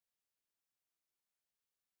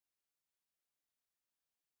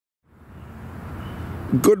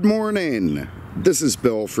Good morning. This is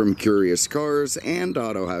Bill from Curious Cars and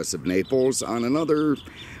Auto House of Naples on another,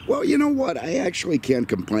 well, you know what? I actually can't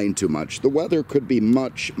complain too much. The weather could be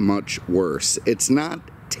much, much worse. It's not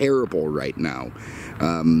terrible right now.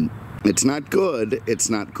 It's not good, it's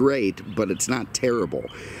not great, but it's not terrible.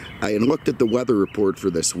 I had looked at the weather report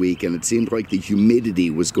for this week, and it seemed like the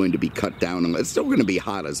humidity was going to be cut down. And it's still going to be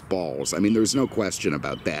hot as balls. I mean, there's no question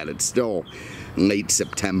about that. It's still late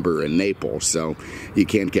September in Naples, so you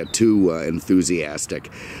can't get too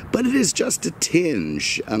enthusiastic. But it is just a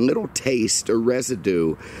tinge, a little taste, a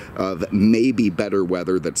residue of maybe better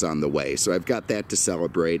weather that's on the way. So I've got that to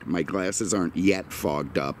celebrate. My glasses aren't yet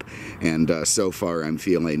fogged up, and so far I'm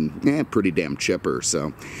feeling pretty damn chipper.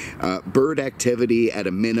 So bird activity at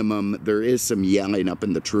a minimum. There is some yelling up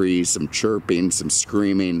in the trees, some chirping, some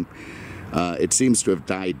screaming. It seems to have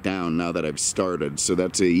died down now that I've started, so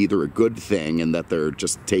that's either a good thing in that they're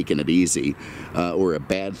just taking it easy, or a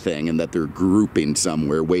bad thing in that they're grouping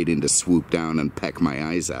somewhere waiting to swoop down and peck my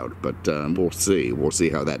eyes out. But we'll see. We'll see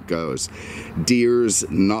how that goes. Deers,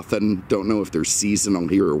 nothing. Don't know if they're seasonal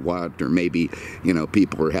here or what, or maybe, you know,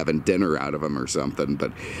 people are having dinner out of them or something.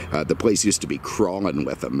 But the place used to be crawling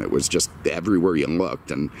with them. It was just everywhere you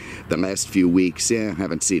looked, and the last few weeks,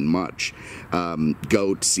 haven't seen much.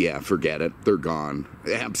 Goats, forget it. They're gone.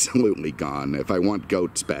 Absolutely gone. If I want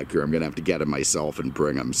goats back here, I'm going to have to get them myself and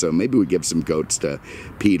bring them. So maybe we give some goats to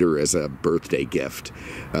Peter as a birthday gift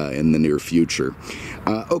in the near future.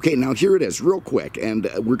 Okay, now here it is, real quick, and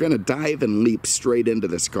we're going to dive and leap straight into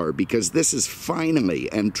this car because this is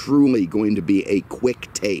finally and truly going to be a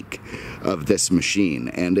quick take of this machine,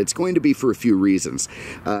 and it's going to be for a few reasons.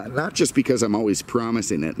 Not just because I'm always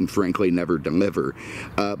promising it and frankly never deliver,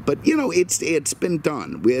 but you know, it's been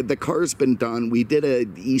done. The car's been done. We did a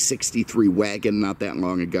E63 wagon not that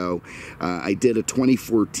long ago. I did a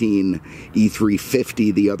 2014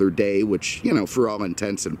 E350 the other day, which, you know, for all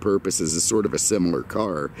intents and purposes is sort of a similar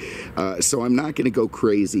car. So I'm not going to go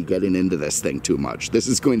crazy getting into this thing too much. This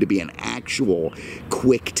is going to be an actual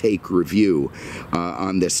quick take review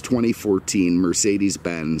on this 2014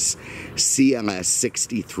 Mercedes-Benz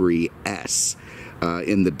CLS 63S.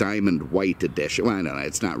 In the diamond white edition. Well, I don't know,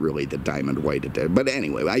 it's not really the diamond white edition, but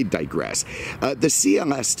anyway, I digress. The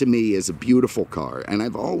CLS to me is a beautiful car, and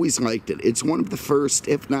I've always liked it. It's one of the first,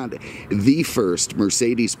 if not the first,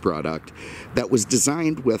 Mercedes product that was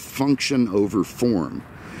designed with function over form.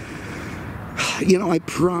 You know, I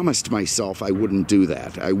promised myself I wouldn't do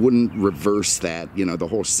that. I wouldn't reverse that, you know, the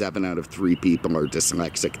whole 7 out of 3 people are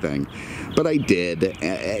dyslexic thing. But I did.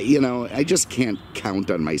 You know, I just can't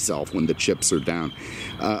count on myself when the chips are down.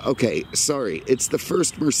 Okay, sorry. It's the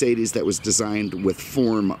first Mercedes that was designed with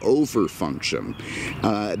form over function.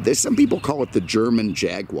 Some people call it the German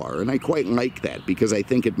Jaguar, and I quite like that because I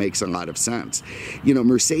think it makes a lot of sense. You know,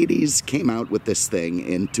 Mercedes came out with this thing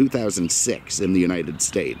in 2006 in the United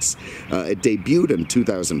States. It debuted in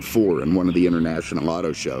 2004 in one of the international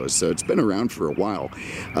auto shows, so it's been around for a while.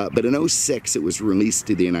 But in 2006, it was released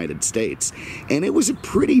to the United States, and it was a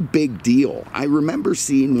pretty big deal. I remember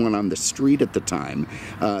seeing one on the street at the time.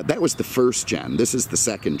 That was the first gen. This is the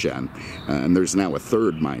second gen, and there's now a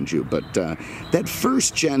third, mind you. But that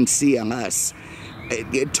first gen CLS,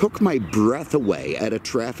 it took my breath away at a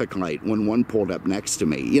traffic light when one pulled up next to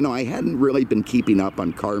me. You know, I hadn't really been keeping up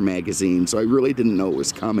on car magazines, so I really didn't know it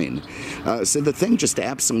was coming. So the thing just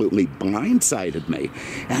absolutely blindsided me.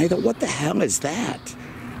 And I thought, what the hell is that?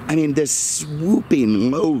 I mean, this swooping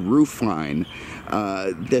low roofline,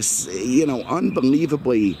 this, you know,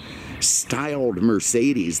 unbelievably styled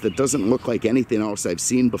Mercedes that doesn't look like anything else I've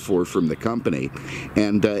seen before from the company,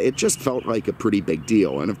 and it just felt like a pretty big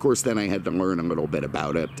deal. And of course then I had to learn a little bit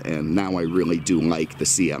about it, and now I really do like the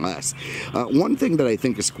CLS. One thing that I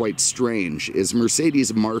think is quite strange is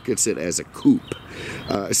Mercedes markets it as a coupe.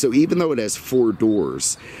 So even though it has 4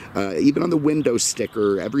 doors, even on the window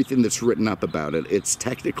sticker, everything that's written up about it, it's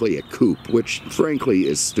technically a coupe, which frankly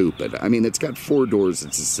is stupid. I mean, it's got 4 doors,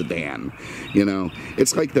 it's a sedan, you know.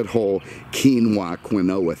 It's like that whole quinoa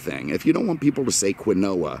quinoa thing. If you don't want people to say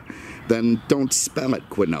quinoa, then don't spell it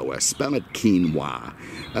quinoa, spell it quinoa.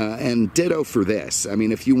 And ditto for this. I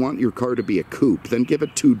mean, if you want your car to be a coupe, then give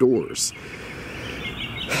it 2 doors.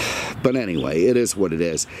 But anyway, it is what it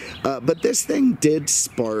is. But this thing did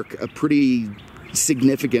spark a pretty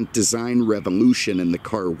significant design revolution in the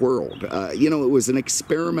car world. You know, it was an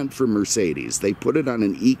experiment for Mercedes. They put it on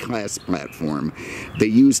an E-Class platform. They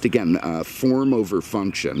used, again, form over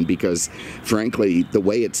function because, frankly, the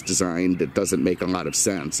way it's designed, it doesn't make a lot of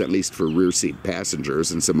sense, at least for rear seat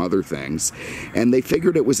passengers and some other things. And they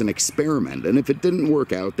figured it was an experiment, and if it didn't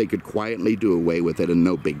work out, they could quietly do away with it and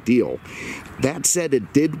no big deal. That said,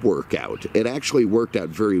 it did work out. It actually worked out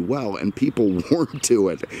very well, and people warmed to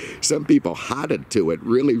it. Some people hotted to it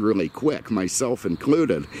really, really quick, myself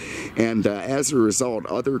included. And as a result,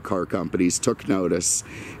 other car companies took notice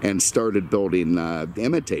and started building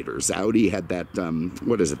imitators. Audi had that,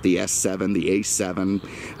 what is it, the S7, the A7.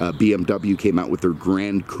 BMW came out with their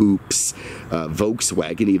Grand Coupes.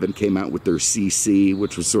 Volkswagen even came out with their CC,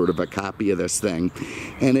 which was sort of a copy of this thing.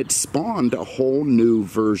 And it spawned a whole new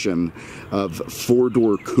version of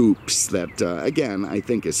four-door coupes that, again, I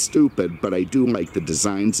think is stupid, but I do like the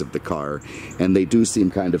designs of the car, and they do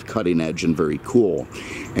seem kind of cutting edge and very cool,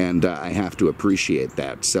 and I have to appreciate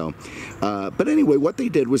that. So, but anyway, what they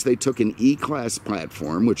did was they took an E-Class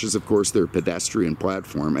platform, which is, of course, their pedestrian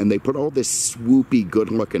platform, and they put all this swoopy,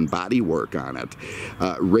 good-looking bodywork on it,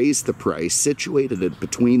 raised the price, situated it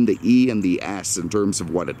between the E and the S in terms of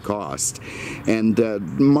what it cost, and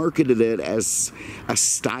marketed it as a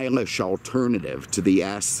stylish alternative to the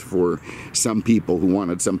S for some people who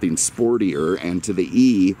wanted something sportier, and to the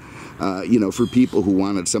E, you know, for people who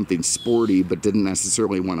wanted something sporty but didn't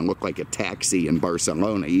necessarily want to look like a taxi in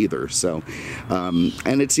Barcelona either. So,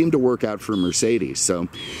 and it seemed to work out for Mercedes. So,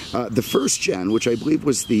 the first gen, which I believe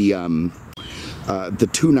was the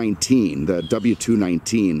 219, the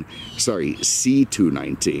W219, sorry,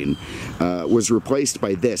 C219, was replaced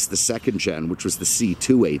by this, the second gen, which was the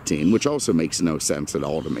C218, which also makes no sense at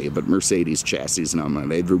all to me, but Mercedes chassis, no,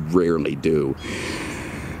 they rarely do.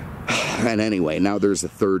 And anyway, now there's a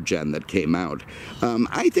third gen that came out.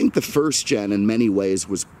 I think the first gen in many ways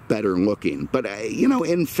was better looking, but you know,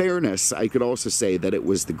 in fairness, I could also say that it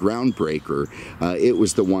was the groundbreaker. It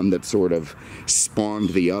was the one that sort of spawned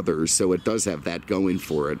the others, so it does have that going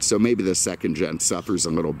for it. So maybe the second gen suffers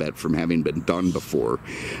a little bit from having been done before,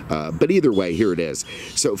 but either way, here it is.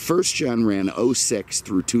 So first gen ran 06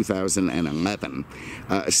 through 2011.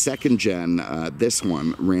 Second gen, this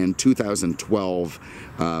one ran 2012.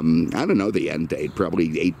 I don't know the end date,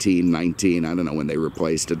 probably 18, 19, I don't know when they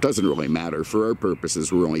replaced it. Doesn't really matter. For our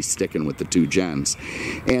purposes, we're only sticking with the two gens.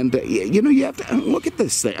 And, you know, you have to look at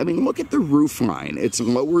this thing. I mean, look at the roof line. It's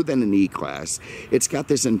lower than an E-Class. It's got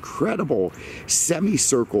this incredible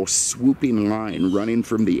semicircle swooping line running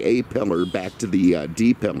from the A pillar back to the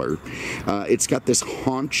D pillar. It's got this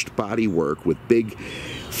haunched bodywork with big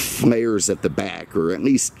flares at the back, or at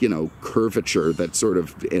least, you know, curvature that sort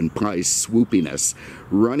of implies swoopiness,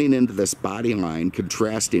 running into this body line,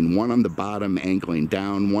 contrasting, one on the bottom angling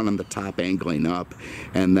down, one on the top angling up,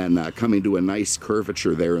 and then coming to a nice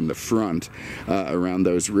curvature there in the front around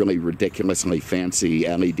those really ridiculously fancy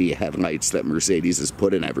LED headlights that Mercedes has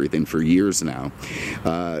put in everything for years now.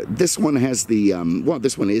 This one has the, well,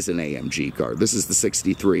 this one is an AMG car. This is the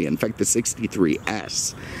 63. In fact, the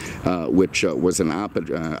 63S, which was an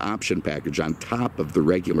option package on top of the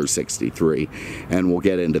regular 63, and we'll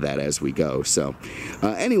get into that as we go. So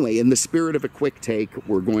anyway, in the spirit of a quick take,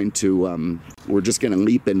 we're just going to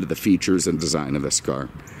leap into the features and design of this car.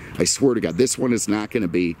 I swear to God, this one is not going to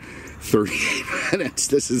be 38 minutes.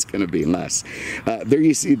 This is going to be less. There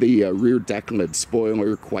you see the rear deck lid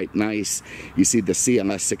spoiler, quite nice. You see the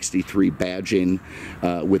CLS 63 badging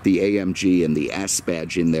with the AMG and the S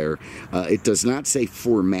badging there. It does not say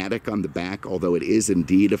 4MATIC on the back, although it is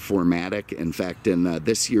indeed a 4MATIC. In fact, in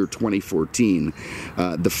this year, 2014,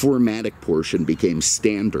 the 4MATIC portion became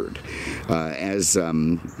standard as...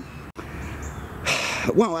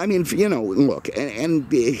 well, I mean, you know, look, and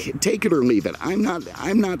take it or leave it. I'm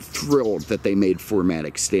not thrilled that they made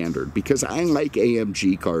 4MATIC standard, because I like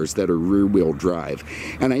AMG cars that are rear-wheel drive,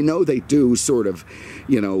 and I know they do sort of,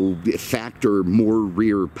 you know, factor more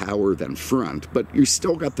rear power than front, but you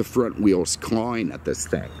still got the front wheels clawing at this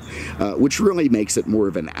thing, which really makes it more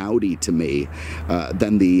of an Audi to me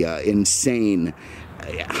than the insane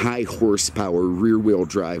high horsepower rear-wheel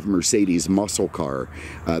drive Mercedes muscle car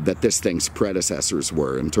that this thing's predecessors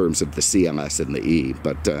were in terms of the CLS and the E.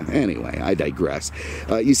 But anyway, I digress.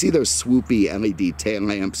 You see those swoopy LED tail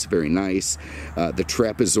lamps, very nice. The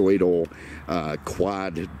trapezoidal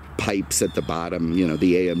quad pipes at the bottom, you know,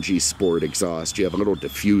 the AMG Sport exhaust. You have a little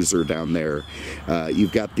diffuser down there.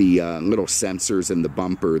 You've got the little sensors in the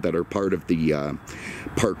bumper that are part of the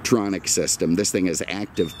PARKTRONIC system. This thing has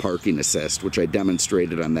active parking assist, which I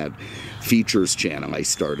demonstrated on that features channel I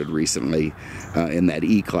started recently in that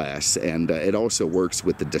E-Class, and it also works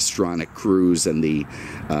with the DISTRONIC cruise and the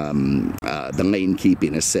lane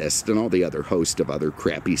keeping assist and all the other host of other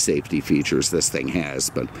crappy safety features this thing has.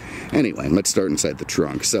 But anyway, let's start inside the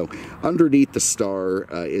trunk. So underneath the star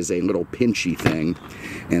is a little pinchy thing,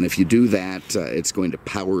 and if you do that, it's going to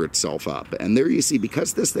power itself up. And there you see,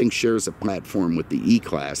 because this thing shares a platform with the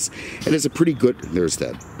E-Class, it has a pretty good, there's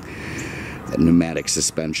that pneumatic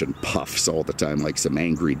suspension puffs all the time like some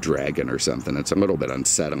angry dragon or something. It's a little bit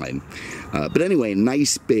unsettling. But anyway,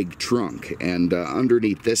 nice big trunk. And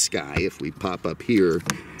underneath this guy, if we pop up here,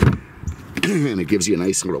 and it gives you a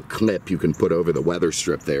nice little clip you can put over the weather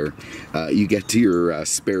strip there. You get to your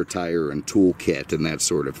spare tire and tool kit and that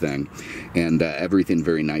sort of thing. And everything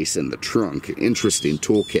very nice in the trunk. Interesting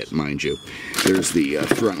tool kit, mind you. There's the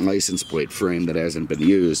front license plate frame that hasn't been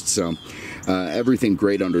used. So everything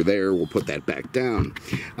great under there. We'll put that back down.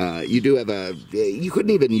 You do have you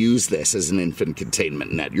couldn't even use this as an infant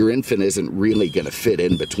containment net. Your infant isn't really going to fit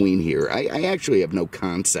in between here. I actually have no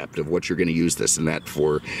concept of what you're going to use this net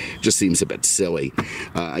for. Just seems a bit silly.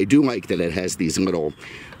 I do like that it has these little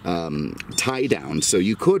tie down, so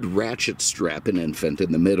you could ratchet strap an infant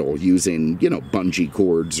in the middle using, you know, bungee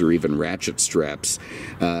cords or even ratchet straps,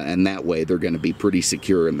 and that way they're going to be pretty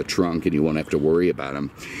secure in the trunk and you won't have to worry about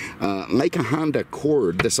them. Like a Honda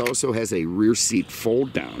Accord, this also has a rear seat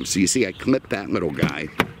fold down. So you see I clipped that little guy,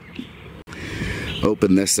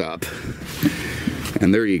 open this up,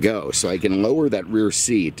 and there you go. So I can lower that rear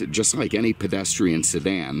seat just like any pedestrian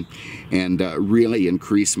sedan and really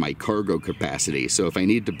increase my cargo capacity. So if I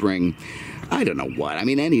need to bring, I don't know what, I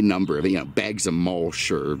mean any number of, you know, bags of mulch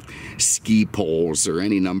or ski poles or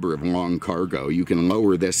any number of long cargo, you can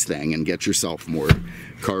lower this thing and get yourself more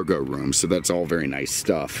cargo room. So that's all very nice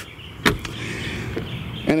stuff.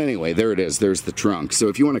 And anyway, there it is. There's the trunk. So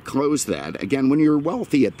if you want to close that, again, when you're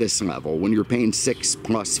wealthy at this level, when you're paying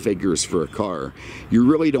 6+ figures for a car, you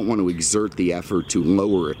really don't want to exert the effort to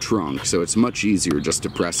lower a trunk. So it's much easier just to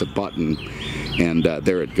press a button, and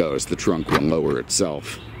there it goes. The trunk will lower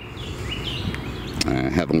itself.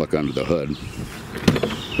 Have a look under the hood.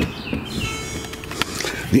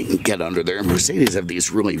 You can get under there. Mercedes have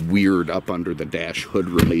these really weird up under the dash hood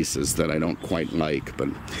releases that I don't quite like, but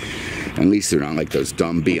at least they're not like those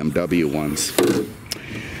dumb BMW ones.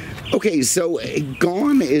 Okay, so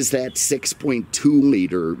gone is that 6.2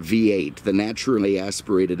 liter V8, the naturally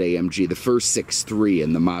aspirated AMG, the first 6.3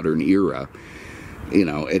 in the modern era. You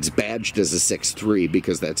know, it's badged as a 6.3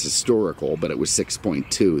 because that's historical, but it was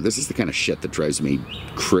 6.2. This is the kind of shit that drives me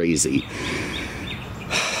crazy.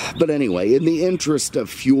 But anyway, in the interest of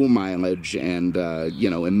fuel mileage and, you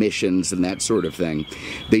know, emissions and that sort of thing,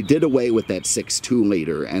 they did away with that 6.2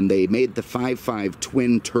 liter and they made the 5.5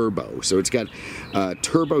 twin turbo. So it's got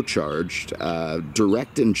turbocharged,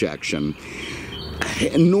 direct injection.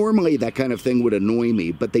 And normally that kind of thing would annoy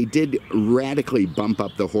me, but they did radically bump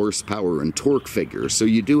up the horsepower and torque figures. So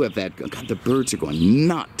you do have that. God, the birds are going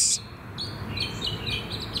nuts.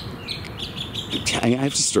 I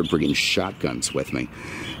have to start bringing shotguns with me.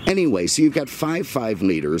 Anyway, so you've got 5.5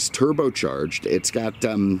 liters, turbocharged. It's got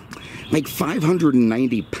like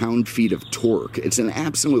 590 pound-feet of torque. It's an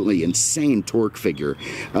absolutely insane torque figure.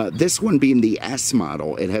 This one being the S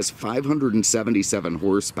model, it has 577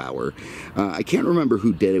 horsepower. I can't remember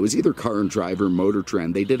who did it. It was either Car and Driver, Motor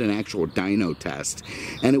Trend. They did an actual dyno test,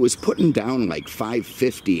 and it was putting down like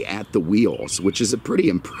 550 at the wheels, which is a pretty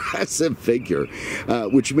impressive figure,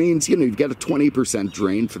 which means, you know, you've got a 20%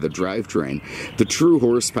 drain for the drivetrain. The true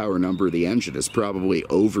horsepower number of the engine is probably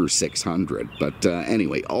over 600, but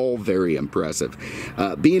anyway, all very impressive.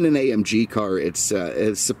 Being an AMG car, it's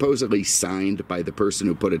supposedly signed by the person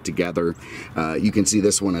who put it together. You can see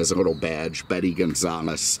this one has a little badge. Betty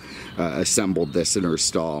Gonzalez assembled this in her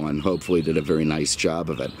stall and hopefully did a very nice job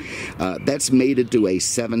of it. That's mated to a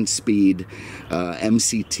 7-speed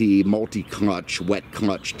MCT multi-clutch, wet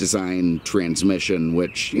clutch design transmission,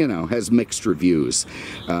 which, you know, has mixed reviews.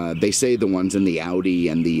 They say the ones in the Audi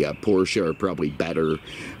and and the Porsche are probably better,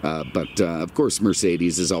 but of course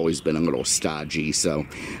Mercedes has always been a little stodgy, so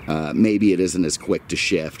maybe it isn't as quick to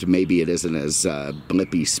shift, maybe it isn't as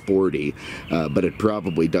blippy sporty, but it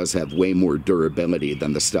probably does have way more durability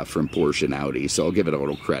than the stuff from Porsche and Audi, so I'll give it a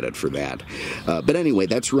little credit for that. But anyway,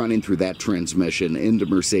 that's running through that transmission into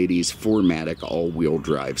Mercedes' 4MATIC all-wheel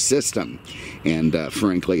drive system, and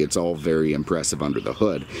frankly it's all very impressive under the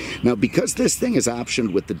hood. Now, because this thing is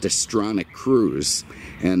optioned with the DISTRONIC cruise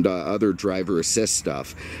and other driver assist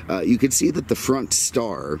stuff, you can see that the front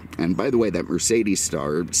star, and by the way, that Mercedes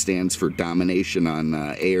star stands for domination on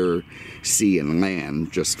air, sea, and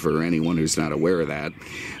land, just for anyone who's not aware of that,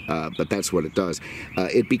 but that's what it does.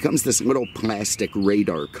 It becomes this little plastic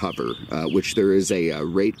radar cover, which there is a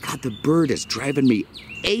God, the bird is driving me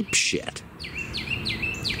apeshit.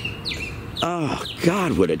 Oh,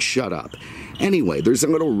 God, would it shut up. Anyway, there's a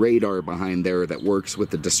little radar behind there that works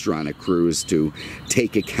with the DISTRONIC cruise to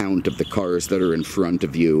take account of the cars that are in front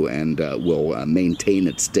of you and will maintain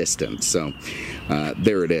its distance. So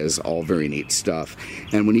there it is, all very neat stuff.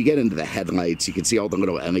 And when you get into the headlights, you can see all the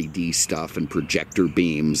little LED stuff and projector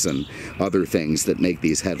beams and other things that make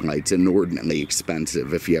these headlights inordinately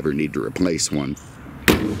expensive if you ever need to replace one.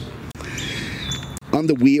 On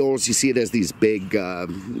the wheels, you see it as these big,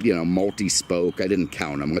 you know, multi-spoke. I didn't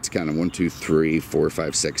count them. Let's count them. 1, 2, 3, 4,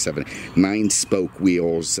 5, 6, 7, 9 spoke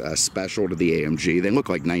wheels, special to the AMG. They look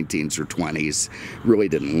like 19s or 20s. Really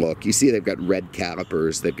didn't look. You see they've got red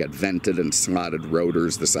calipers. They've got vented and slotted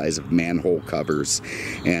rotors the size of manhole covers.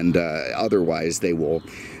 And otherwise, they will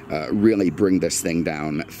really bring this thing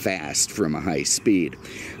down fast from a high speed.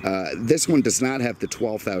 This one does not have the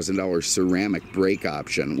 $12,000 ceramic brake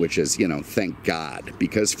option, which is, you know, thank God,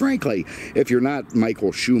 because frankly, if you're not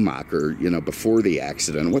Michael Schumacher, you know, before the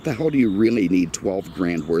accident, what the hell do you really need 12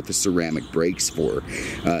 grand worth of ceramic brakes for?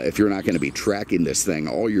 If you're not going to be tracking this thing,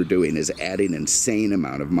 all you're doing is adding an insane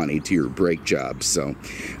amount of money to your brake job. So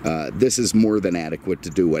this is more than adequate to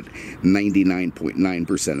do what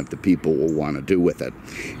 99.9% of the people will want to do with it,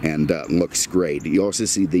 and looks great. You also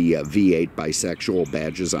see the V8 bisexual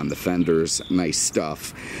badges on the fenders. Nice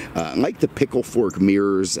stuff. I like the pickle fork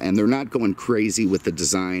mirrors, and they're not going crazy with the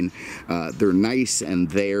design. They're nice and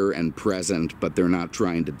there and present, but they're not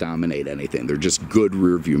trying to dominate anything. They're just good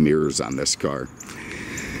rear view mirrors on this car.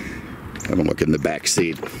 Have a look in the back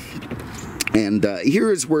seat. And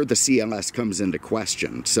here is where the CLS comes into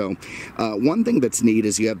question. So one thing that's neat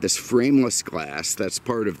is you have this frameless glass. That's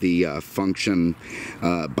part of the function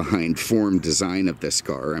behind form design of this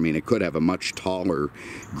car. I mean, it could have a much taller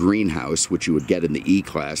greenhouse, which you would get in the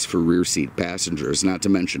E-Class for rear seat passengers, not to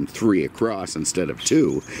mention 3 across instead of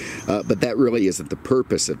 2. But that really isn't the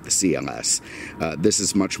purpose of the CLS. This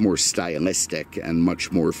is much more stylistic and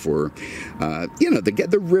much more for, you know, the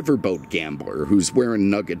riverboat gambler who's wearing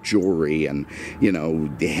nugget jewelry and, you know,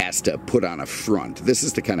 has to put on a front. This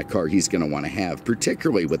is the kind of car he's going to want to have,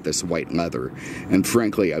 particularly with this white leather. And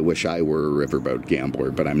frankly, I wish I were a riverboat gambler,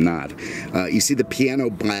 but I'm not. You see the piano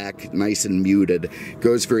black, nice and muted,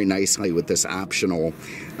 goes very nicely with this optional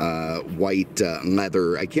white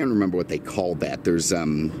leather. I can't remember what they call that. There's,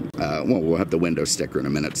 well, we'll have the window sticker in a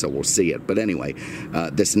minute, so we'll see it. But anyway,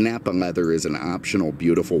 this Napa leather is an optional,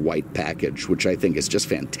 beautiful white package, which I think is just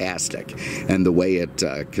fantastic. And the way it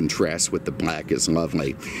contrasts with the black is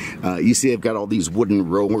lovely. You see I've got all these wooden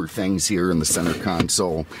roller things here in the center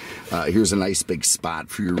console. Here's a nice big spot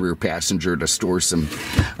for your rear passenger to store some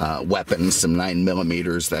weapons, some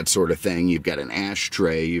 9mm, that sort of thing. You've got an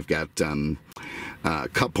ashtray, you've got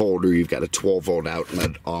cup holder, you've got a 12-volt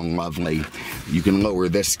outlet, all lovely. You can lower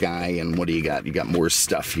this guy, and what do you got? You got more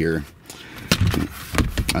stuff here.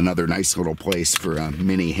 Another nice little place for a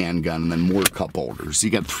mini handgun, and then more cup holders. You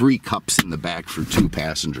got 3 cups in the back for 2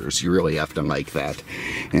 passengers. You really have to like that.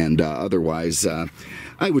 And otherwise,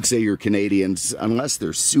 I would say your Canadians, unless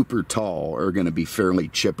they're super tall, are going to be fairly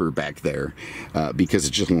chipper back there because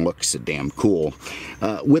it just looks so damn cool.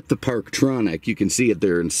 With the PARKTRONIC, you can see it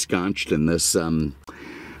there ensconced in this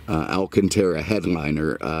Alcantara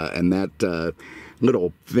headliner, and that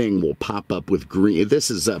little thing will pop up with green.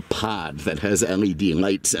 This is a pod that has LED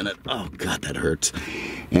lights in it. Oh God, that hurts.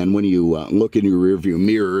 And when you look in your rearview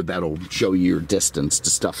mirror, that'll show you your distance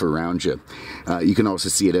to stuff around you. You can also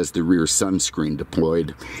see it as the rear sunscreen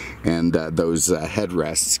deployed, and those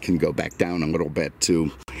headrests can go back down a little bit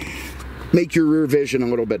to make your rear vision a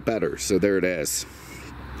little bit better. So there it is.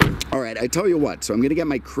 All right, I tell you what, so I'm gonna get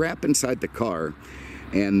my crap inside the car,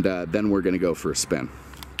 and then we're gonna go for a spin.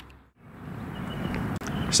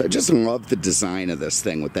 So I just love the design of this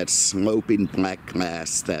thing with that sloping black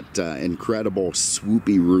glass, that incredible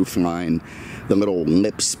swoopy roof line, the little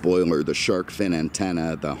lip spoiler, the shark fin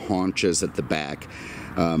antenna, the haunches at the back.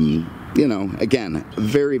 You know, again,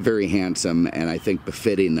 very, very handsome, and I think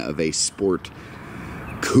befitting of a sport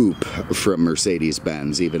coupe from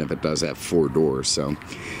Mercedes-Benz, even if it does have 4 doors. So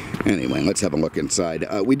anyway, let's have a look inside.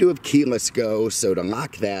 We do have keyless go, so to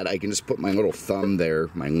lock that, I can just put my little thumb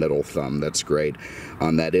there, that's great,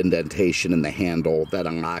 on that indentation in the handle. That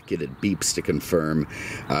unlock it, it beeps to confirm.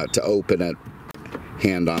 To open it,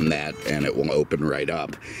 hand on that and it will open right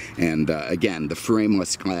up. And again, the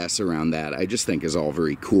frameless glass around that I just think is all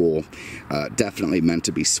very cool. Definitely meant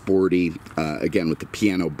to be sporty. Again, with the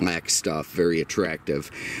piano black stuff, very attractive.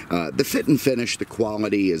 The fit and finish, the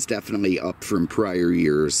quality is definitely up from prior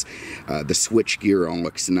years. The switch gear all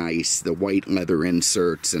looks nice. The white leather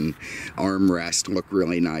inserts and armrest look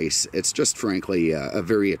really nice. It's just frankly a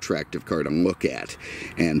very attractive car to look at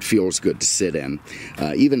and feels good to sit in.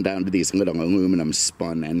 Even down to these little aluminum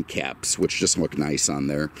spun end caps, which just look nice on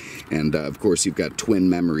there. And of course you've got twin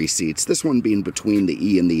memory seats, this one being between the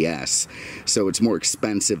E and the S, so it's more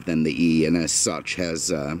expensive than the E, and as such has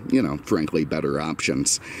you know, frankly better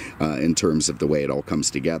options in terms of the way it all comes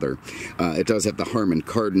together. It does have the Harman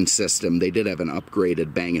Kardon system. They did have an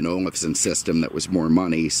upgraded Bang & Olufsen system that was more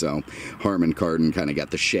money, so Harman Kardon kind of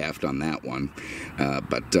got the shaft on that one.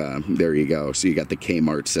 But there you go. So you got the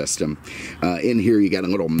Kmart system. In here you got a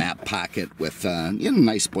little map pocket with you know, a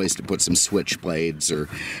nice place to put some switchblades or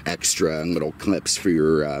extra little clips for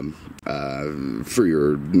your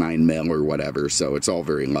 9mm or whatever. So it's all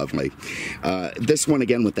very lovely. This one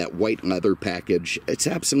again with that white leather package, it's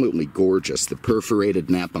absolutely gorgeous. The perforated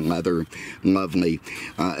Napa leather, lovely.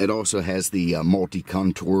 It also has the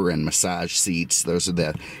multi-contour and massage seats. Those are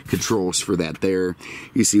the controls for that there.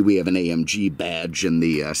 You see we have an AMG badge in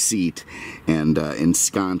the seat, and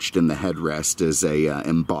ensconced in the headrest is a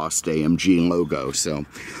embossed AMG logo. So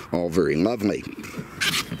all very lovely.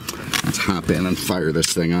 Let's hop in and fire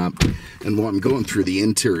this thing up. And while I'm going through the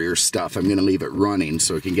interior stuff, I'm going to leave it running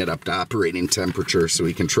so it can get up to operating temperature so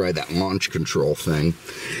we can try that launch control thing,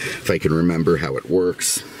 if I can remember how it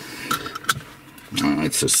works.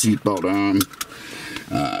 Alright, so seatbelt on.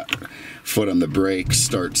 Foot on the brake,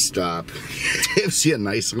 start, stop. Gives you a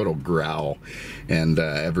nice little growl and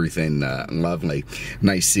everything lovely.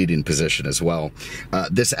 Nice seating position as well.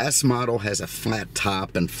 This S model has a flat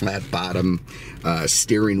top and flat bottom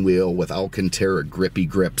steering wheel with Alcantara grippy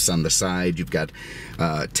grips on the side. You've got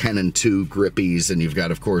 10 and 2 grippies, and you've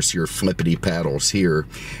got, of course, your flippity paddles here,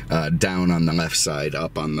 down on the left side,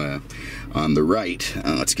 up on the right.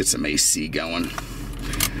 Let's get some AC going.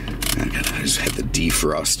 I just had the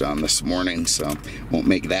defrost on this morning, so won't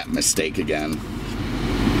make that mistake again.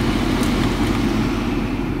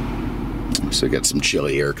 So got some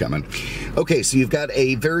chilly air coming. Okay, so you've got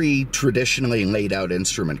a very traditionally laid out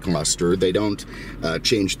instrument cluster. They don't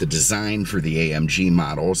change the design for the AMG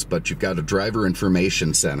models, but you've got a driver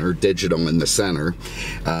information center, digital in the center.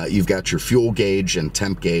 You've got your fuel gauge and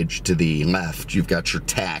temp gauge to the left. You've got your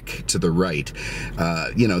tach to the right.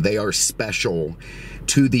 You know, they are special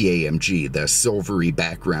to the AMG, the silvery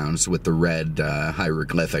backgrounds with the red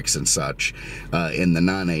hieroglyphics and such. In the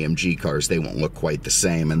non-AMG cars, they won't look quite the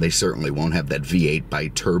same, and they certainly won't have that V8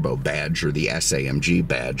 bi-turbo badge or the SAMG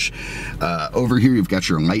badge. Over here, you've got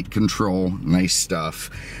your light control, nice stuff.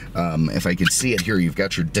 If I could see it here, you've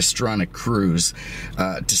got your DISTRONIC cruise.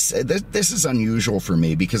 This is unusual for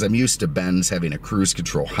me because I'm used to Benz having a cruise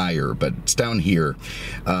control higher, but it's down here.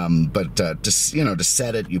 To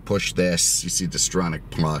set it, you push this. You see DISTRONIC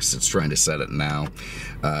Plus. It's trying to set it now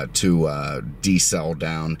to decel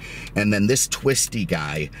down, and then this twisty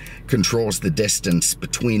guy controls the distance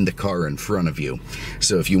between the car in front of you.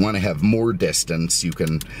 So if you want to have more distance, you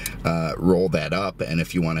can roll that up, and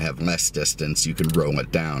if you want to have less distance, you can roll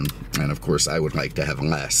it down. And of course, I would like to have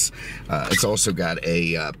less. It's also got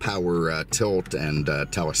a power tilt and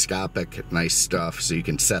telescopic, nice stuff, so you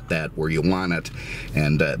can set that where you want it,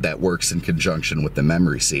 and that works in conjunction with the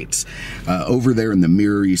memory seats. Over there in the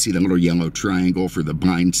mirror, you see the little yellow triangle for the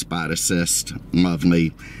blind spot assist.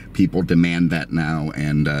 Lovely. People demand that now,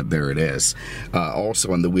 and there it is.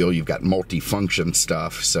 Also on the wheel, you've got multi-function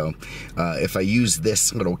stuff. So if I use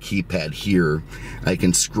this little keypad here, I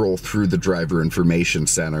can scroll through the driver information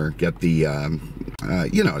center, get the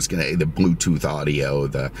it's gonna the Bluetooth audio,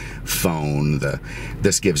 the phone,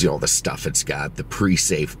 this gives you all the stuff it's got, the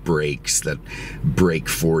pre-safe brakes that brake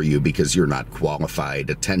for you because you're not qualified,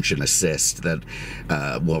 attention assist that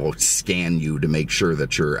will scan you to make sure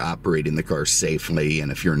that you're operating the car safely,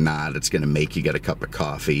 and if you're not. It's going to make you get a cup of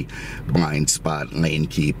coffee, blind spot, lane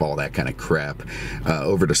keep, all that kind of crap.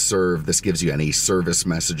 Over to serve, this gives you any service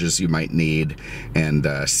messages you might need, and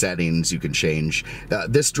settings you can change.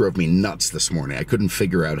 This drove me nuts this morning. I couldn't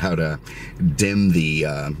figure out how to dim the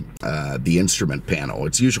instrument panel.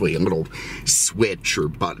 It's usually a little switch or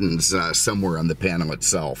buttons somewhere on the panel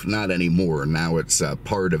itself. Not anymore. Now it's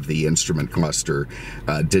part of the instrument cluster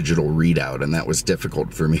digital readout, and that was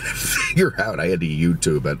difficult for me to figure out. I had to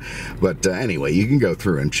YouTube it. But anyway, you can go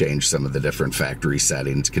through and change some of the different factory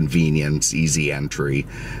settings, convenience, easy entry,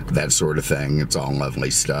 that sort of thing. It's all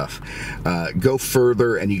lovely stuff. Go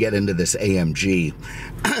further and you get into this AMG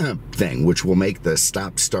thing, which will make the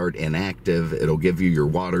stop-start inactive. It'll give you your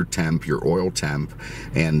water temp, your oil temp,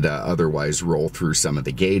 and otherwise roll through some of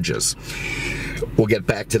the gauges. We'll get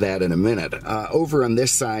back to that in a minute. Over on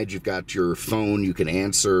this side, you've got your phone. You can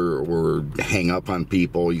answer or hang up on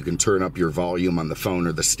people. You can turn up your volume on the phone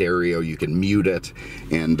or the stereo. You can mute it.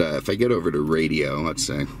 And if I get over to radio, let's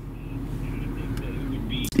say,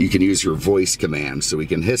 you can use your voice command. So we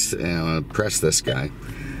can press this guy.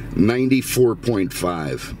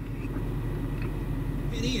 94.5.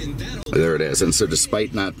 There it is. And so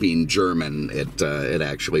despite not being German, it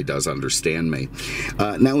actually does understand me.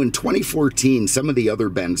 Now in 2014, some of the other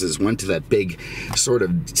Benzes went to that big sort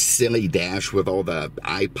of silly dash with all the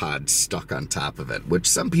iPods stuck on top of it, which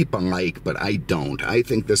some people like, but I don't. I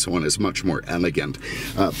think this one is much more elegant,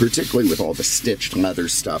 particularly with all the stitched leather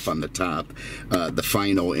stuff on the top, the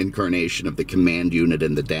final incarnation of the command unit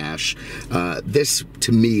in the dash. This,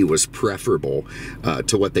 to me, was preferable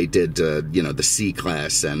to what they did to, the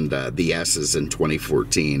C-Class and the S's in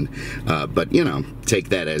 2014. But, take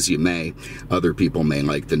that as you may. Other people may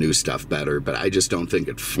like the new stuff better, but I just don't think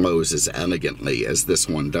it flows as elegantly as this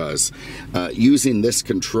one does. Using this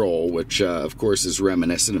control, which, of course, is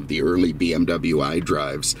reminiscent of the early BMW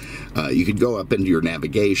iDrives, you could go up into your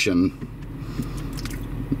navigation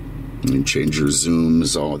and change your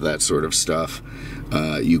zooms, all of that sort of stuff.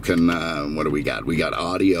 You can, what do we got? We got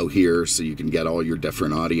audio here, so you can get all your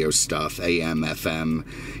different audio stuff, AM, FM,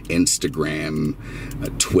 Instagram,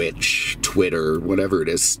 Twitch, Twitter, whatever it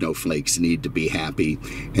is snowflakes need to be happy,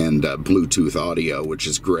 and Bluetooth audio, which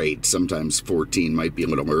is great. Sometimes 14 might be a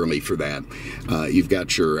little early for that. You've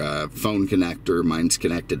got your phone connector. Mine's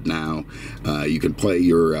connected now. You can play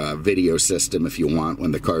your video system if you want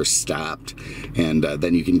when the car's stopped, and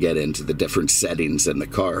then you can get into the different settings in the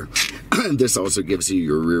car. This also gives you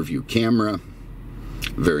your rear view camera.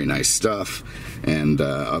 Very nice stuff. And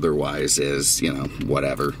otherwise is,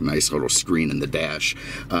 whatever. Nice little screen in the dash.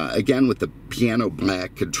 Again, with the piano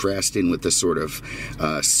black contrasting with the sort of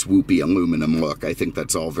swoopy aluminum look. I think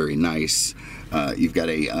that's all very nice. You've got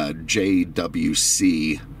a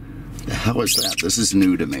JWC. The hell is that? This is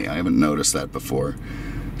new to me. I haven't noticed that before.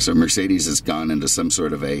 So Mercedes has gone into some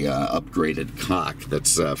sort of a upgraded clock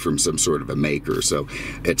that's from some sort of a maker. So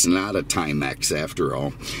it's not a Timex after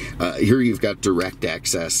all. Here you've got direct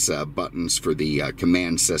access buttons for the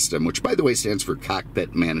command system, which by the way stands for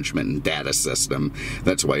Cockpit Management and Data System.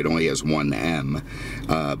 That's why it only has one M.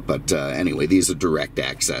 But anyway, these are direct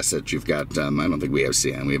access that you've got. I don't think we have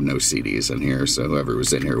CN. We have no CDs in here. So whoever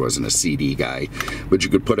was in here wasn't a CD guy. But you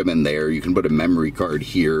could put them in there. You can put a memory card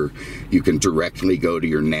here. You can directly go to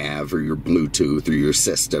your nav or your Bluetooth or your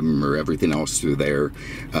system or everything else through there.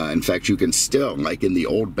 In fact, you can still, like in the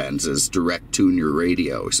old Benzes, direct tune your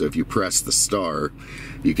radio. So if you press the star,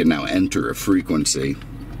 you can now enter a frequency.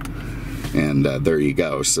 And there you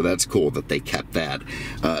go. So that's cool that they kept that.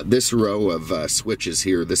 This row of switches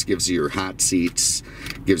here, this gives you your hot seats,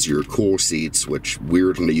 gives you your cool seats, which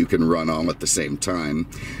weirdly you can run all at the same time.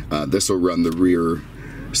 This will run the rear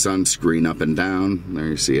sunscreen up and down. There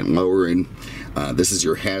you see it lowering. This is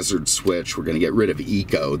your hazard switch. We're going to get rid of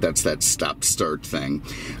eco. That's that stop-start thing.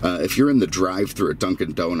 If you're in the drive-thru at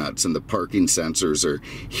Dunkin' Donuts and the parking sensors are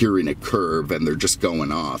hearing a curve and they're just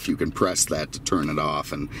going off, you can press that to turn it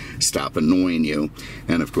off and stop annoying you.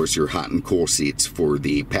 And of course your hot and cool seats for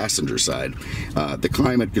the passenger side. The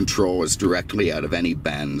climate control is directly out of any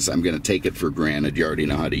Benz. I'm going to take it for granted. You already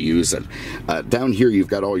know how to use it. Down here you've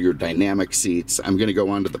got all your dynamic seats. I'm going to go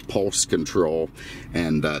on to the pulse control,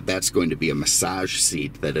 and that's going to be a massage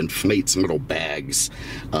seat that inflates little bags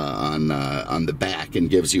on the back and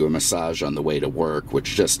gives you a massage on the way to work,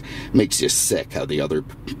 which just makes you sick how the other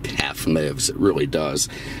half lives. It really does.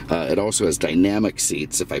 It also has dynamic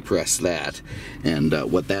seats if I press that, and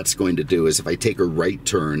what that's going to do is if I take a right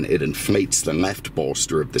turn, it inflates the left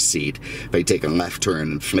bolster of the seat. If I take a left turn,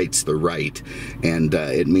 it inflates the right, and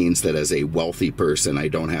it means that as a wealthy person, I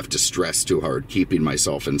don't have to stress too hard keeping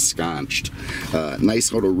myself ensconced.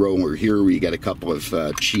 Nice little roller here where you get get a couple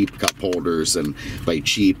of cheap cup holders, and by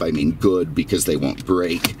cheap I mean good, because they won't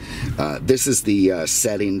break. This is the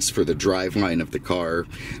settings for the driveline of the car.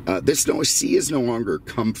 This C is no longer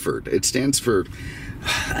comfort. It stands for,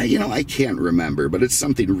 you know, I can't remember, but it's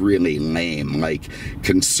something really lame, like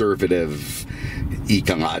conservative,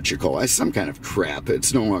 ecological. It's some kind of crap.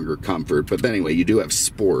 It's no longer comfort. But anyway, you do have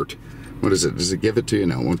sport. What is it? Does it give it to you?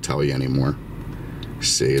 No, it won't tell you anymore.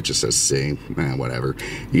 C, it just says C. Whatever.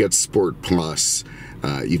 You got Sport Plus.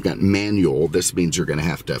 You've got manual. This means you're going to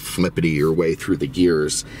have to flippity your way through the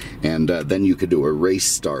gears. And then you could do a race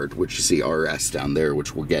start, which you see RS down there,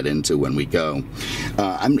 which we'll get into when we go.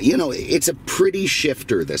 You know, it's a pretty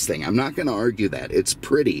shifter, this thing. I'm not going to argue that. It's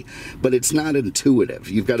pretty, but it's not intuitive.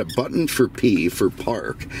 You've got a button for P, for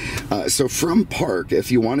park. So from park, if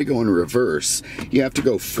you want to go in reverse, you have to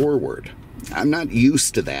go forward. I'm not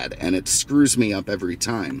used to that, and it screws me up every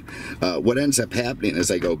time. What ends up happening is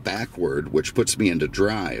I go backward, which puts me into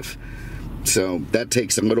drive. So that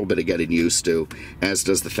takes a little bit of getting used to, as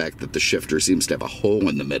does the fact that the shifter seems to have a hole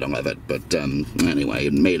in the middle of it. But anyway,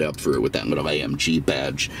 it made up for it with that little AMG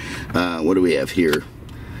badge. What do we have here?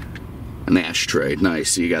 An ashtray.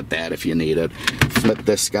 Nice. So you got that if you need it. Flip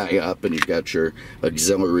this guy up and you've got your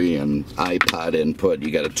auxiliary and iPod input.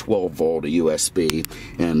 You got a 12-volt, a USB,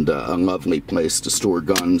 and a lovely place to store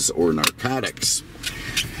guns or narcotics.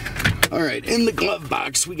 All right, in the glove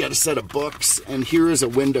box, we got a set of books, and here is a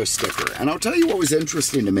window sticker. And I'll tell you what was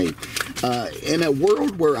interesting to me. In a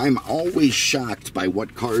world where I'm always shocked by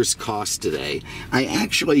what cars cost today, I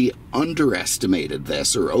actually underestimated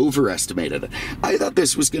this, or overestimated it. I thought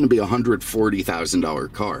this was going to be a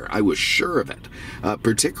 $140,000 car. I was sure of it,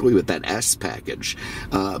 particularly with that S package.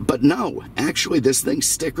 But no, actually this thing's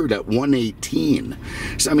stickered at $118,000.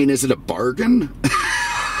 So, I mean, is it a bargain?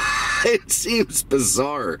 It seems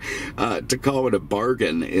bizarre to call it a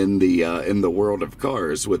bargain in the world of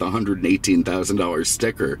cars with a $118,000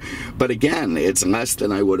 sticker. But again, it's less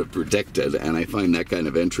than I would have predicted, and I find that kind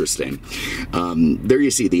of interesting. There you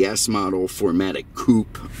see the S model, 4MATIC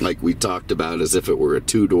Coupe, like we talked about, as if it were a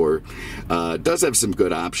two-door. It does have some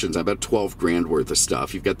good options, about 12 grand worth of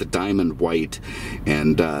stuff. You've got the diamond white,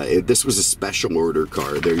 and this was a special order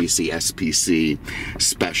car. There you see SPC,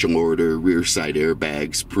 special order, rear side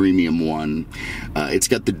airbags, premium one. It's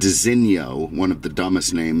got the Designo, one of the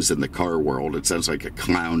dumbest names in the car world. It sounds like a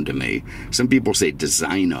clown to me. Some people say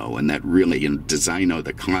Designo, and that really, Designo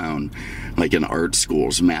the clown, like an art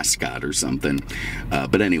school's mascot or something.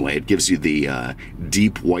 But anyway, it gives you the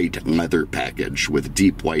deep white leather package with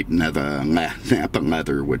deep white Napa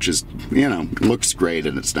leather, which is, you know, looks great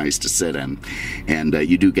and it's nice to sit in. And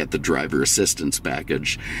you do get the driver assistance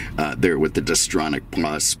package there with the DISTRONIC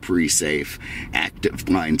Plus, pre-safe, active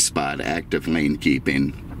blind spot, active lane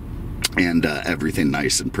keeping, and everything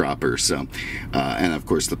nice and proper. So, and of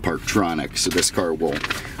course the PARKTRONIC. So this car will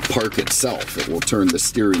park itself. It will turn the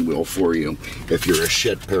steering wheel for you. If you're a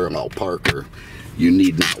shit parallel parker, you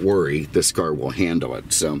need not worry. This car will handle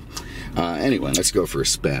it. So anyway, let's go for a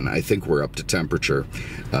spin. I think we're up to temperature.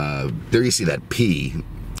 There you see that P.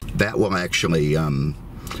 That will actually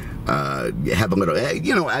have a little,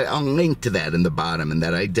 you know, I'll link to that in the bottom, and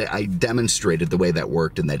that I demonstrated the way that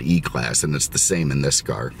worked in that E-Class, and it's the same in this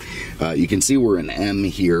car. You can see we're in M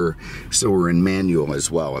here, so we're in manual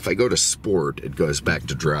as well. If I go to sport, it goes back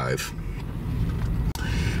to drive.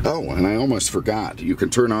 Oh, and I almost forgot. You can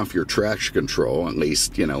turn off your traction control, at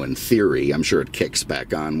least, you know, in theory. I'm sure it kicks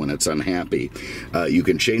back on when it's unhappy. You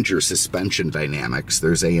can change your suspension dynamics.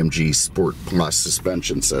 There's AMG Sport Plus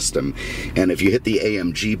suspension system. And if you hit the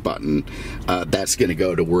AMG button, that's going to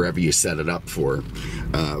go to wherever you set it up for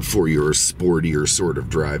your sportier sort of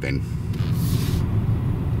driving.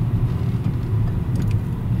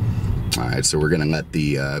 All right, so we're going to let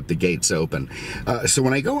the gates open. So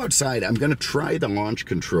when I go outside, I'm going to try the launch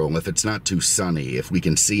control if it's not too sunny, if we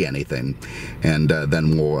can see anything, and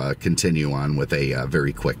then we'll continue on with a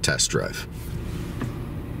very quick test drive.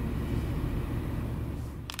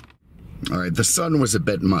 All right, the sun was a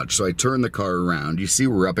bit much, so I turned the car around. You see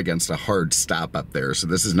we're up against a hard stop up there, so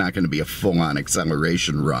this is not going to be a full-on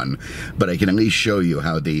acceleration run, but I can at least show you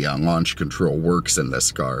how the launch control works in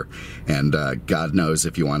this car. And God knows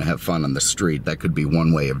if you want to have fun on the street, that could be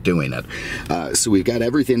one way of doing it. So we've got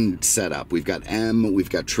everything set up. We've got M, we've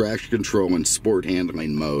got traction control in sport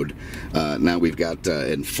handling mode. Now we've got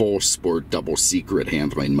in full sport double secret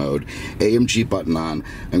handling mode. AMG button on.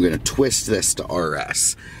 I'm going to twist this to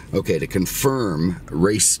RS. Okay, to confirm,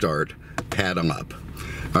 race start, paddle up.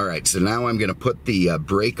 All right, so now I'm gonna put the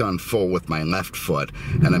brake on full with my left foot,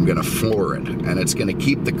 and I'm gonna floor it, and it's gonna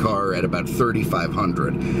keep the car at about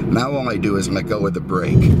 3,500. Now all I do is let go of the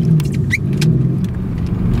brake.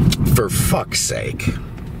 For fuck's sake.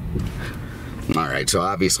 All right, so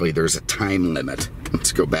obviously there's a time limit.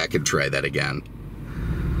 Let's go back and try that again.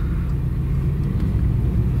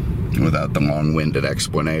 Without the long-winded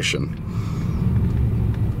explanation.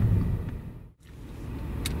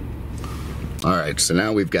 All right, so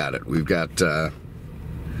now we've got it. We've got, all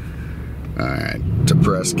right,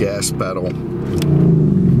 depressed gas pedal.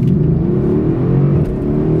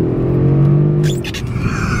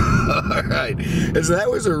 All right, so that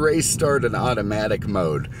was a race start in automatic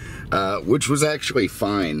mode, which was actually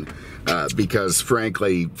fine, because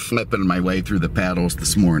frankly, flipping my way through the paddles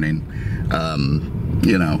this morning,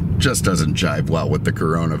 you know, just doesn't jive well with the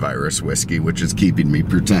coronavirus whiskey, which is keeping me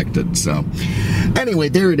protected. So anyway,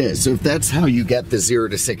 there it is. So if that's how you get the 0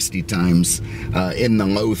 to 60 times in the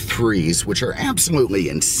low 3s, which are absolutely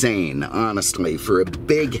insane, honestly, for a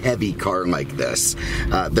big, heavy car like this,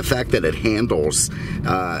 the fact that it handles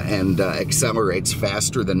and accelerates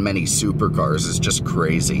faster than many supercars is just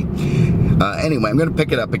crazy. Anyway, I'm going to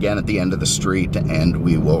pick it up again at the end of the street, and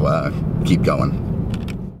we will keep going.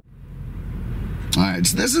 Alright,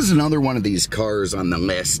 so this is another one of these cars on the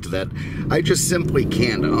list that I just simply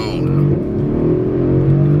can't own.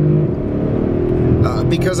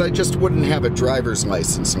 Because I just wouldn't have a driver's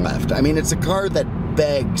license left. I mean, it's a car that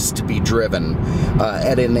begs to be driven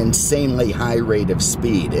at an insanely high rate of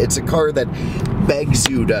speed. It's a car that begs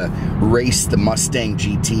you to race the Mustang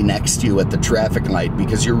GT next to you at the traffic light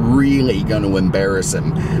because you're really going to embarrass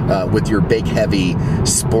him with your big, heavy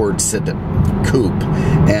sports coupe.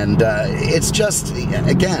 And it's just,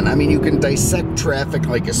 again, I mean, you can dissect traffic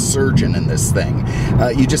like a surgeon in this thing.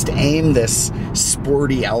 You just aim this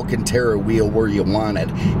sporty Alcantara wheel where you want it,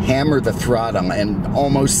 hammer the throttle, and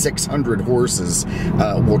almost 600 horses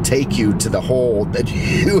will take you to the hole that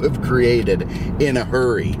you have created in a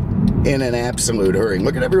hurry. In an absolute hurry.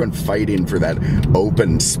 Look at everyone fighting for that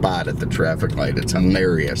open spot at the traffic light. It's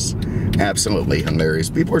hilarious. Absolutely hilarious.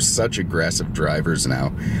 People are such aggressive drivers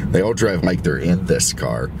now. They all drive like they're in this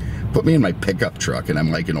car. Put me in my pickup truck and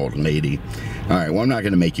I'm like an old lady. All right, well, I'm not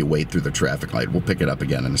going to make you wait through the traffic light. We'll pick it up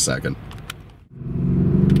again in a second.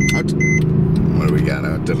 What do we got?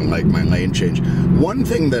 I didn't like my lane change. One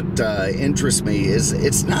thing that interests me is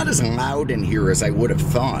it's not as loud in here as I would have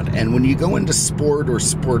thought. And when you go into Sport or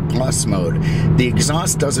Sport Plus mode, the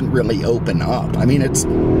exhaust doesn't really open up. I mean, it's,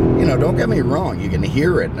 you know, don't get me wrong, you can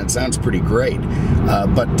hear it and it sounds pretty great.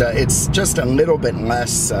 But it's just a little bit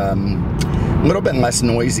less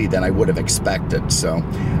noisy than I would have expected. So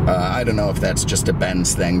I don't know if that's just a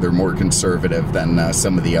Benz thing. They're more conservative than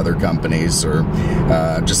some of the other companies, or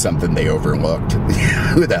just something they overlooked.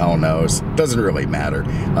 Who the hell knows? Doesn't really matter.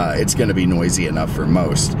 It's going to be noisy enough for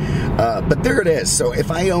most. But there it is. So if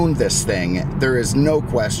I owned this thing, there is no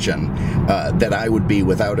question that I would be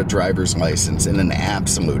without a driver's license in an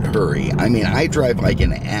absolute hurry. I mean, I drive like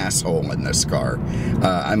an asshole in this car.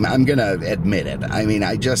 I'm going to admit it. I mean,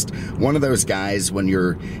 one of those guys, when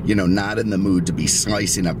you're, you know, not in the mood to be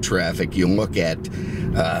slicing up traffic, you look at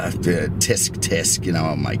tisk, you know,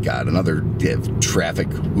 oh my God, another traffic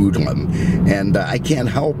hoodlum. And I can't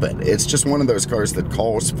help it. It's just one of those cars that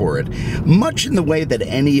calls for it, much in the way that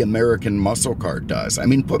any American muscle car does. I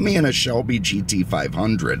mean, put me in a Shelby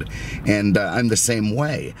GT500, and I'm the same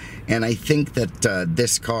way. And I think that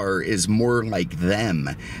this car is more like them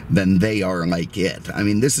than they are like it. I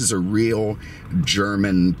mean, this is a real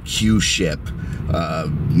German Q-ship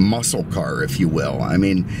muscle car, if you will. I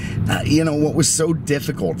mean, you know, what was so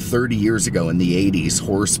difficult 30 years ago in the 80s,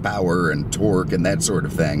 horsepower and torque and that sort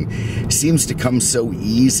of thing, seems to come so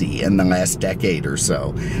easy in the last decade or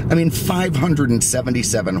so. I mean,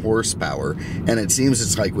 577 horsepower, and it seems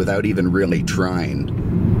it's like without even really trying.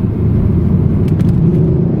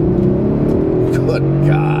 Good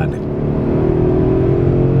God.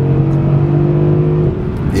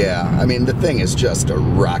 Yeah, I mean, the thing is just a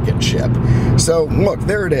rocket ship. So, look,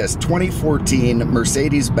 there it is, 2014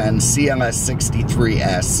 Mercedes-Benz CLS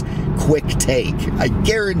 63S quick take. I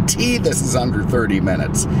guarantee this is under 30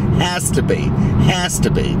 minutes. Has to be. Has to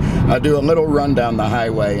be. I'll do a little run down the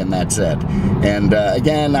highway and that's it. And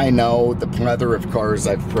again, I know the plethora of cars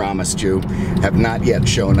I've promised you have not yet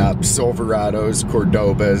shown up. Silverados,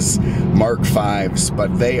 Cordobas, Mark Vs,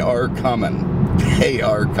 but they are coming. They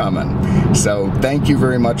are coming. So thank you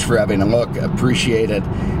very much for having a look. Appreciate it.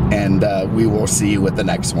 And we will see you with the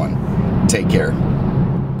next one. Take care.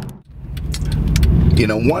 You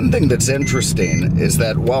know, one thing that's interesting is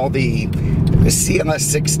that while the The CLS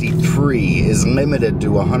 63 is limited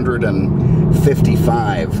to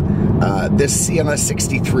 155. This CLS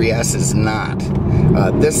 63S is not.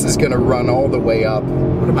 This is going to run all the way up.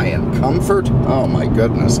 What am I in? Comfort? Oh my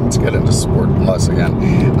goodness. Let's get into Sport Plus again.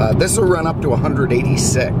 This will run up to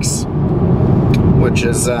 186, which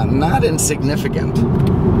is not insignificant.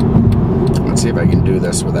 Let's see if I can do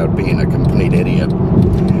this without being a complete idiot.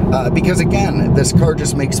 Because again, this car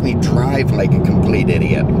just makes me drive like a complete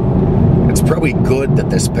idiot. It's probably good that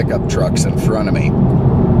this pickup truck's in front of me.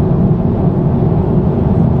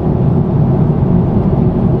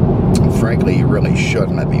 Frankly, you really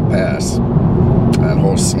shouldn't let me pass. That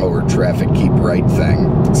whole slower traffic keep right thing.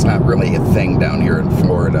 It's not really a thing down here in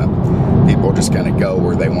Florida. People just kind of go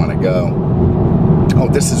where they want to go. Oh,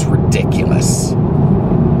 this is ridiculous.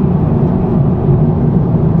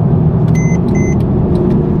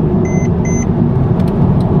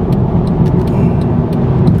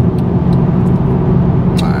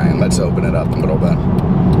 Let's open it up a little bit.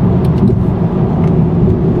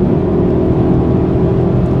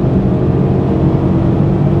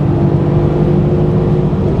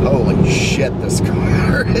 Holy shit, this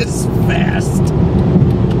car is fast.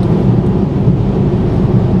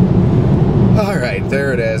 Alright,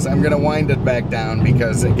 there it is. I'm going to wind it back down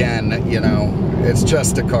because, again, you know, it's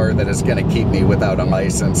just a car that is going to keep me without a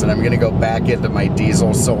license. And I'm going to go back into my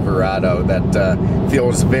diesel Silverado that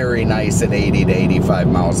feels very nice at 80 to 85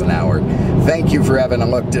 miles an hour. Thank you for having a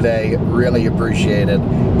look today. Really appreciate it.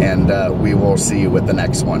 And we will see you with the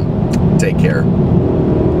next one. Take care.